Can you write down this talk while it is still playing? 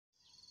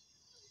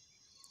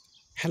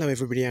Hello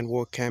everybody and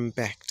welcome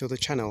back to the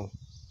channel.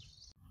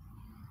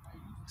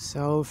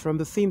 So from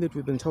the theme that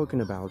we've been talking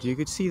about, you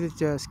could see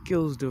that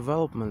skills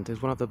development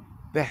is one of the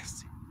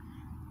best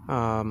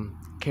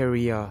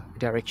career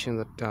direction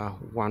that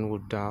one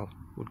would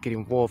get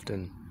involved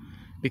in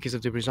because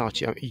of the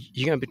results. You're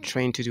going to be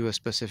trained to do a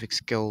specific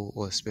skill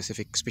or a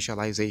specific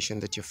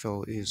specialization that you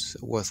feel is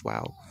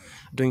worthwhile,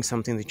 doing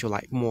something that you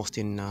like most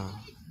in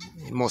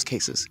most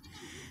cases.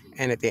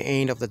 And at the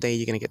end of the day,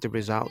 you're going to get the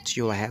results.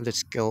 You'll have the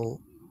skill,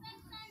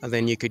 and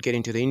then you could get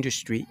into the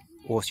industry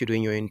whilst you're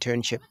doing your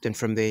internship. Then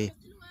from there,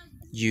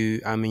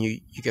 you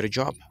get a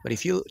job. But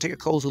if you take a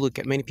closer look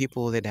at many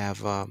people that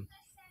have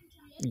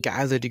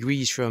gathered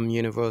degrees from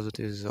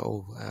universities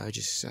or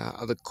just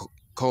other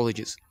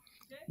colleges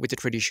with the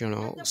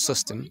traditional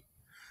system,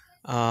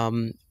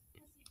 um,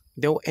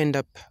 they'll end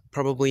up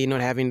probably not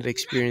having the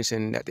experience,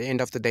 and at the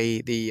end of the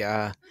day, they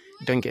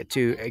don't get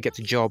to get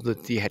the job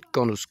that they had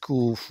gone to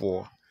school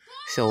for.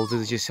 So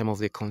these are just some of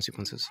the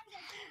consequences.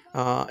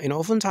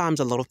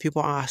 Oftentimes a lot of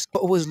people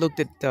always looked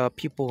at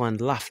people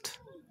and laughed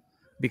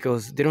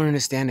because they don't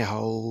understand the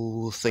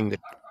whole thing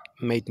that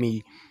made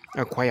me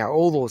acquire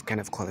all those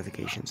kind of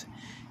qualifications.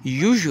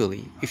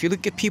 Usually, if you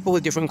look at people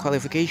with different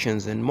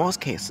qualifications, in most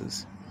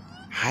cases,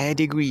 higher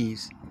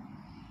degrees,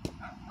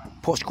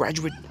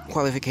 postgraduate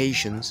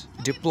qualifications,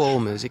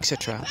 diplomas,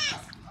 etc.,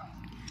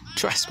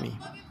 trust me,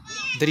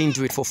 they didn't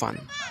do it for fun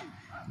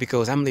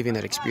because I'm living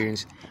that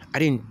experience. I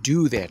didn't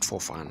do that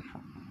for fun.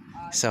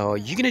 So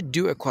you're gonna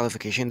do a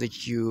qualification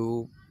that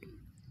you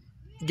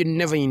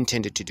never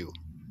intended to do,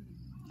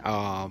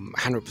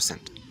 100%.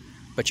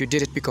 But you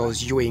did it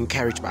because you were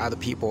encouraged by other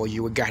people,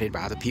 you were guided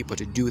by other people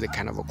to do that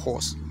kind of a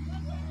course,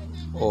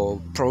 or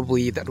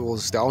probably that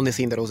was the only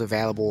thing that was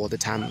available at the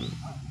time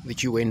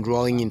that you were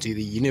enrolling into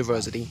the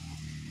university.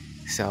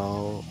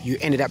 So you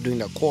ended up doing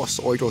that course,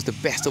 or it was the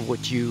best of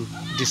what you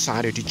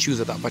decided to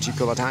choose at that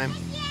particular time.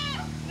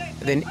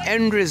 And then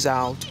end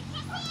result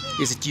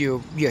is that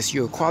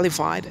you're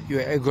qualified,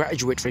 you're a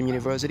graduate from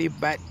university,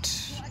 but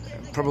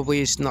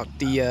probably it's not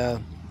your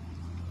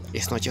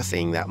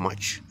thing that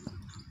much.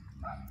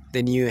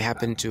 Then you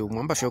happen to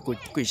or but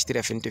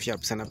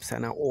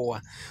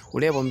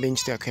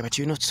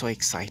you're not so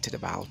excited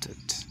about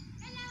it.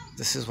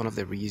 This is one of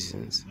the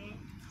reasons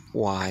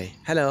why.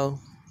 Hello.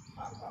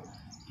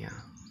 Yeah,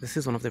 this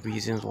is one of the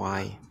reasons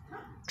why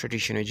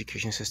traditional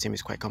education system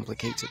is quite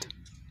complicated,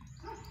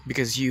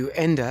 because you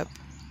end up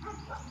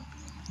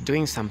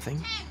doing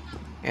something,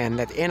 and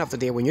at the end of the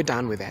day, when you're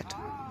done with that,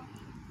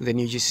 then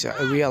you just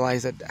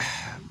realize that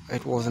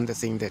it wasn't the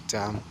thing that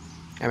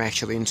I'm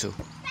actually into.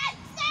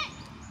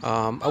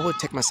 I would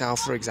take myself,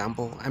 for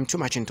example. I'm too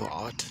much into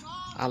art.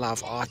 I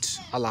love art.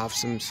 I love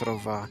some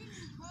sort of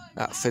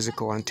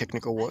physical and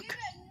technical work.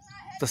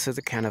 This is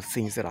the kind of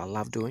things that I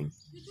love doing.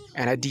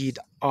 And I did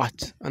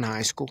art in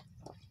high school.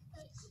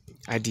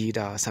 I did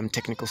some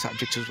technical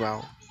subjects as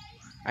well.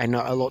 I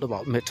know a lot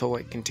about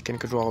metalwork and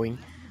technical drawing.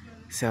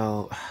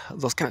 So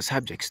those kind of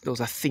subjects,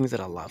 those are things that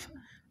I love.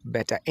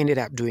 But I ended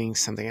up doing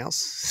something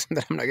else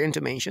that I'm not going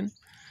to mention.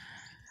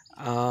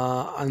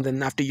 And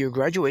then after you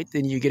graduate,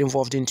 then you get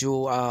involved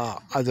into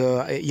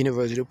other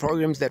university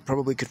programs that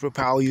probably could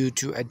propel you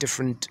to a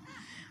different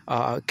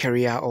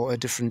career or a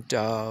different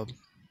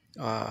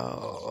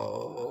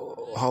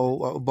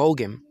whole ball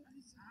game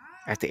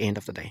at the end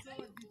of the day.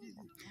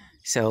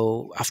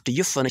 So after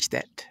you finish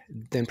that,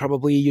 then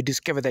probably you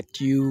discover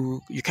that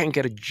you can't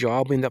get a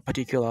job in that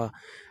particular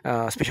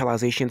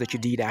specialization that you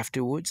did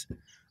afterwards.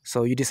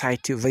 So you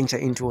decide to venture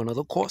into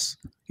another course.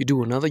 You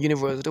do another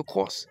university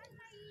course,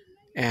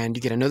 and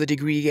you get another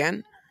degree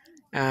again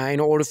in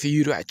order for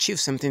you to achieve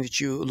something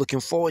that you're looking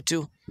forward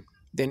to.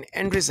 Then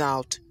end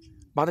result,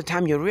 by the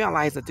time you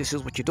realize that this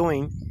is what you're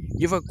doing,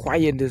 you've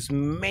acquired as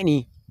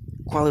many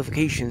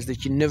qualifications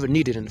that you never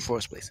needed in the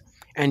first place,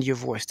 and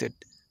you've wasted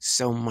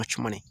so much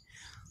money.